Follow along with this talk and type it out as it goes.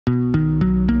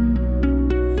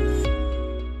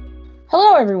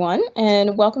Hello, everyone,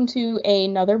 and welcome to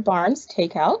another Barnes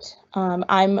Takeout.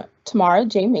 I'm Tamara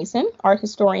J. Mason, art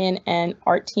historian and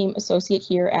art team associate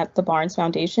here at the Barnes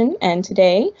Foundation, and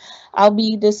today I'll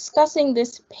be discussing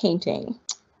this painting,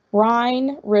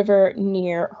 Rhine River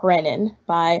near Rhenen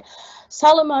by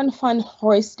Salomon van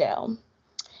Ruysdael.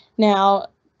 Now,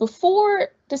 before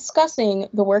discussing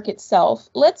the work itself,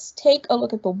 let's take a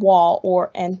look at the wall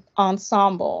or an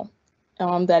ensemble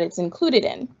that it's included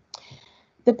in.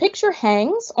 The picture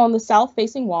hangs on the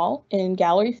south-facing wall in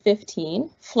Gallery 15,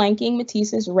 flanking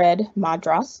Matisse's red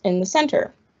madras in the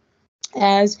center.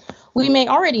 As we may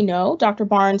already know, Dr.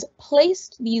 Barnes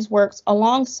placed these works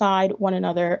alongside one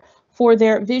another for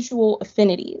their visual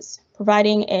affinities,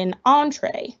 providing an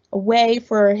entree, a way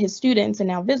for his students and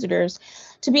now visitors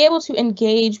to be able to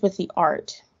engage with the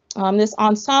art. This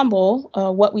ensemble,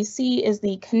 what we see is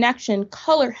the connection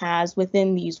color has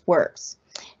within these works.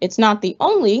 It's not the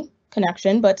only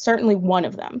connection, but certainly one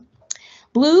of them.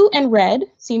 Blue and red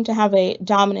seem to have a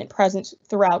dominant presence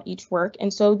throughout each work,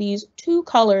 and so these two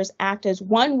colors act as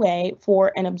one way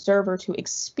for an observer to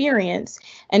experience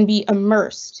and be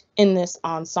immersed in this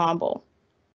ensemble.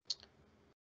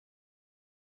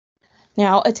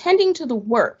 Now, attending to the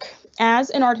work, as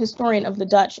an art historian of the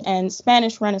Dutch and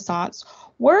Spanish Renaissance,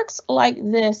 works like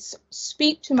this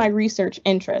speak to my research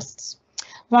interests.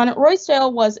 Van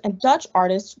Ruysdael was a Dutch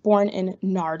artist born in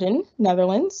Naarden,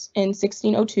 Netherlands in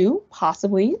 1602,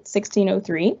 possibly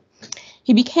 1603.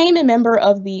 He became a member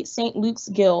of the St. Luke's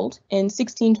Guild in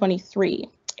 1623,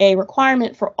 a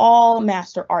requirement for all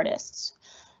master artists.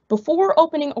 Before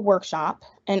opening a workshop,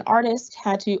 an artist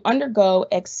had to undergo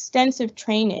extensive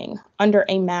training under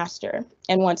a master,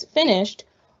 and once finished,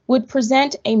 would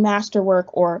present a masterwork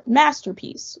or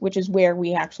masterpiece, which is where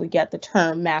we actually get the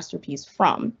term masterpiece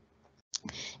from,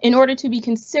 in order to be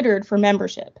considered for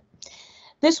membership.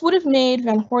 This would have made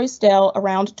Van Ruysdael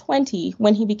around 20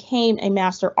 when he became a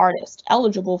master artist,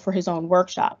 eligible for his own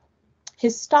workshop.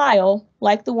 His style,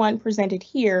 like the one presented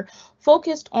here,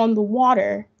 focused on the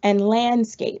water and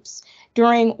landscapes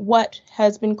during what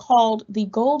has been called the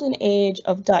golden age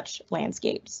of Dutch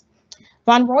landscapes.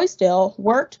 Van Ruysdael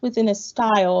worked within a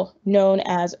style known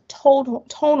as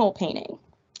tonal painting,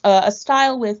 a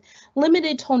style with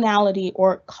limited tonality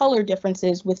or color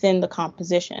differences within the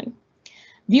composition.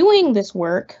 Viewing this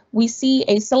work, we see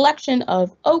a selection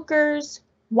of ochres,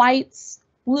 whites,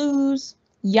 blues,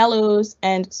 yellows,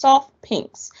 and soft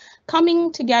pinks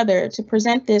coming together to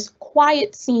present this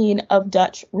quiet scene of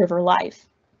Dutch river life.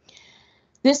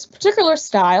 This particular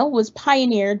style was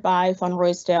pioneered by Van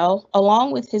Ruysdael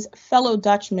along with his fellow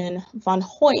Dutchman Van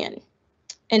Hoyen,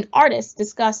 an artist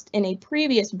discussed in a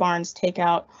previous Barnes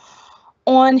Takeout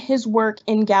on his work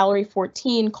in Gallery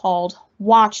 14 called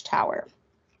Watchtower.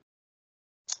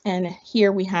 And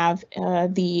here we have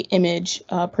the image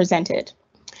presented.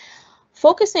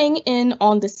 Focusing in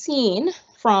on the scene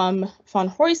from Van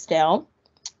Ruysdael,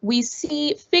 we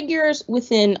see figures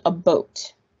within a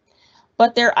boat,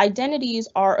 but their identities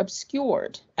are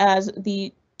obscured as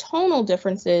the tonal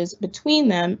differences between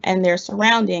them and their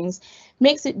surroundings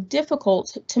makes it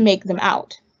difficult to make them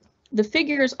out. The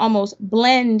figures almost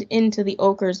blend into the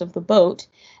ochres of the boat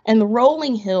and the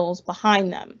rolling hills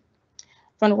behind them.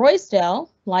 Van Ruysdael,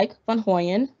 like Van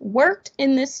Hoyen, worked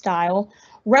in this style,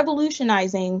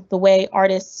 revolutionizing the way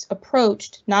artists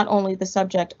approached not only the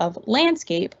subject of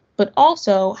landscape, but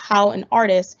also how an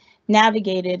artist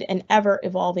navigated an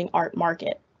ever-evolving art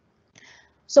market.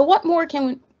 So what more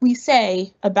can we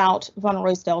say about Van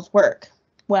Ruysdael's work?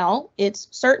 Well, it's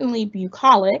certainly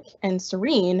bucolic and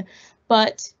serene,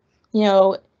 but,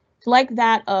 like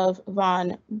that of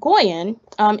Van Goyen,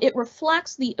 it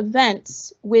reflects the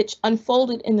events which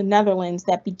unfolded in the Netherlands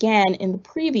that began in the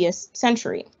previous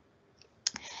century.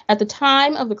 At the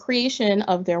time of the creation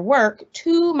of their work,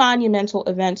 two monumental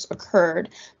events occurred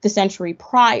the century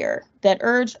prior that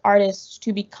urged artists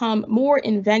to become more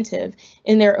inventive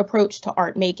in their approach to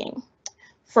art making.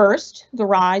 First, the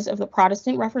rise of the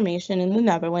Protestant Reformation in the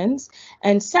Netherlands,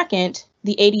 and second,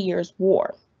 the 80 Years'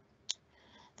 War.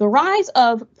 The rise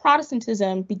of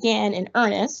Protestantism began in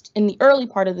earnest in the early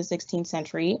part of the 16th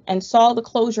century and saw the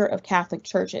closure of Catholic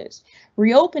churches,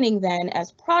 reopening then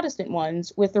as Protestant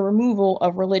ones with the removal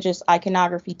of religious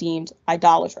iconography deemed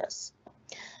idolatrous.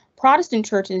 Protestant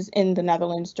churches in the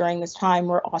Netherlands during this time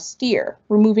were austere,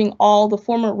 removing all the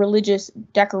former religious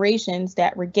decorations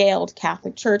that regaled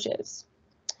Catholic churches.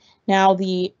 Now,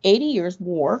 the 80 Years'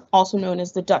 War, also known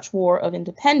as the Dutch War of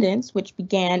Independence, which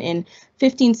began in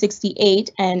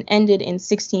 1568 and ended in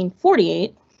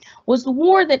 1648, was the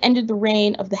war that ended the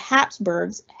reign of the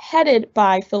Habsburgs, headed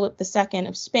by Philip II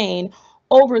of Spain,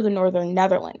 over the northern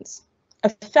Netherlands.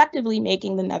 effectively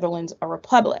making the Netherlands a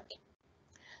republic.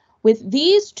 With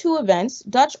these two events,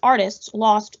 Dutch artists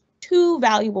lost two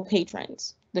valuable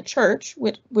patrons: the church,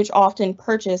 which often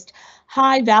purchased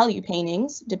high-value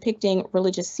paintings depicting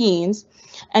religious scenes,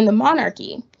 and the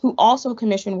monarchy, who also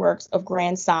commissioned works of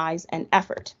grand size and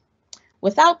effort.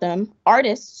 Without them,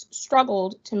 artists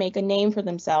struggled to make a name for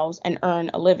themselves and earn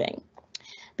a living.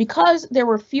 Because there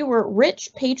were fewer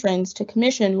rich patrons to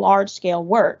commission large-scale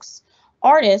works,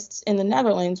 artists in the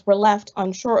Netherlands were left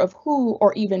unsure of who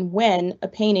or even when a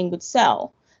painting would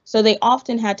sell, so they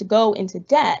often had to go into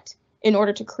debt in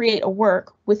order to create a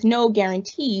work with no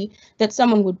guarantee that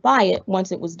someone would buy it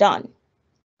once it was done.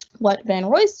 What Van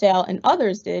Ruysdael and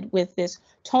others did with this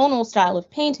tonal style of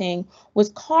painting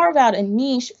was carve out a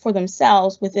niche for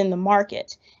themselves within the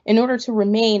market in order to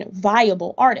remain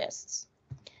viable artists.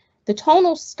 The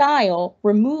tonal style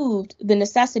removed the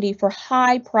necessity for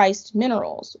high-priced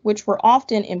minerals, which were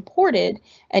often imported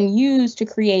and used to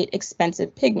create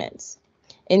expensive pigments.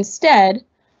 Instead,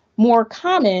 more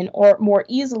common or more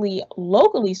easily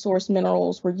locally sourced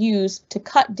minerals were used to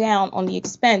cut down on the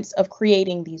expense of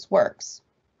creating these works.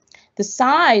 The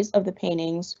size of the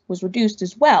paintings was reduced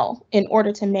as well in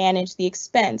order to manage the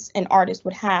expense an artist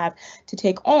would have to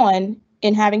take on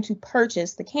in having to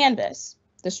purchase the canvas,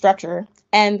 the structure,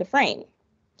 and the frame.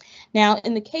 Now,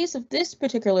 in the case of this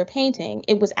particular painting,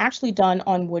 it was actually done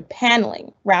on wood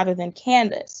paneling rather than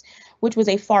canvas, which was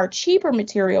a far cheaper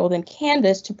material than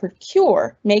canvas to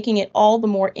procure, making it all the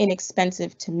more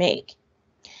inexpensive to make.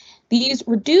 These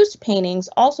reduced paintings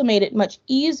also made it much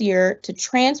easier to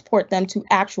transport them to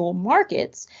actual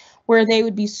markets where they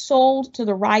would be sold to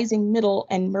the rising middle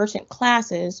and merchant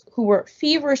classes who were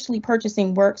feverishly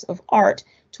purchasing works of art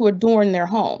to adorn their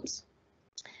homes.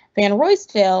 Van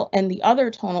Ruysdael and the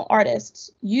other tonal artists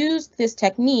used this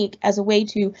technique as a way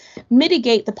to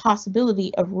mitigate the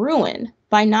possibility of ruin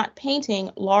by not painting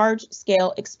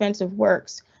large-scale expensive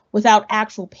works without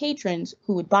actual patrons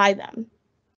who would buy them.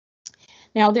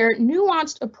 Now, their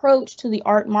nuanced approach to the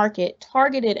art market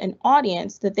targeted an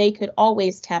audience that they could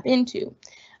always tap into,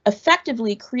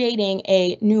 effectively creating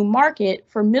a new market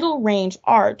for middle-range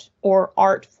art or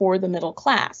art for the middle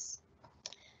class.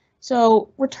 So,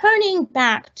 returning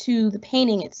back to the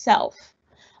painting itself,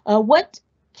 what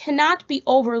cannot be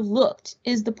overlooked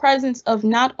is the presence of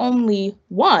not only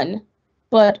one,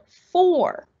 but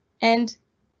four, and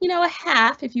a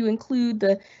half if you include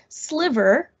the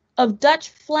sliver of Dutch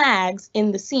flags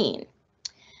in the scene.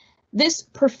 This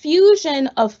profusion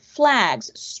of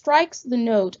flags strikes the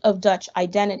note of Dutch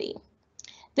identity.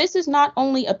 This is not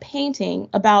only a painting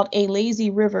about a lazy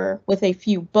river with a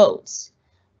few boats,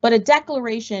 but a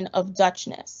declaration of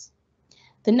Dutchness.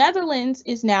 The Netherlands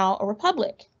is now a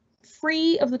republic,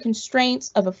 free of the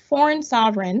constraints of a foreign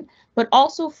sovereign, but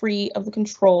also free of the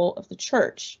control of the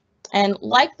church. And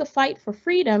like the fight for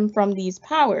freedom from these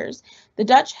powers, the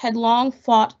Dutch had long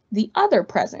fought the other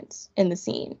presence in the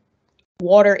scene,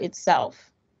 water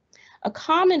itself. A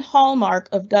common hallmark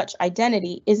of Dutch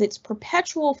identity is its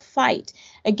perpetual fight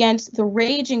against the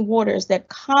raging waters that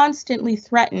constantly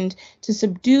threatened to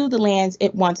subdue the lands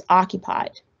it once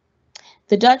occupied.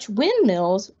 The Dutch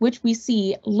windmills, which we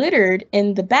see littered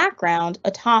in the background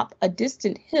atop a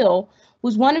distant hill,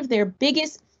 was one of their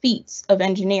biggest feats of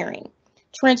engineering,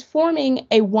 transforming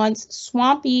a once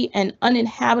swampy and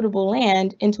uninhabitable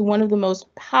land into one of the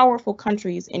most powerful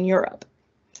countries in Europe.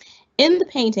 In the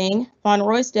painting, Van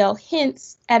Ruysdael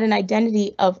hints at an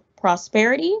identity of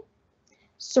prosperity,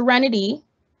 serenity,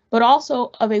 but also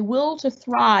of a will to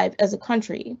thrive as a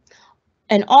country,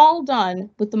 and all done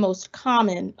with the most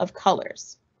common of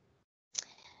colors.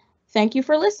 Thank you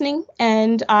for listening,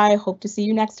 and I hope to see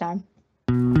you next time.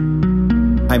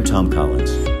 I'm Tom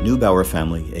Collins, Neubauer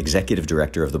Family Executive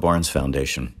Director of the Barnes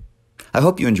Foundation. I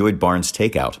hope you enjoyed Barnes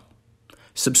Takeout.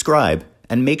 Subscribe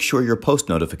and make sure your post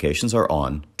notifications are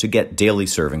on to get daily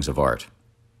servings of art.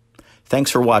 Thanks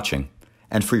for watching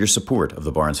and for your support of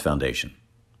the Barnes Foundation.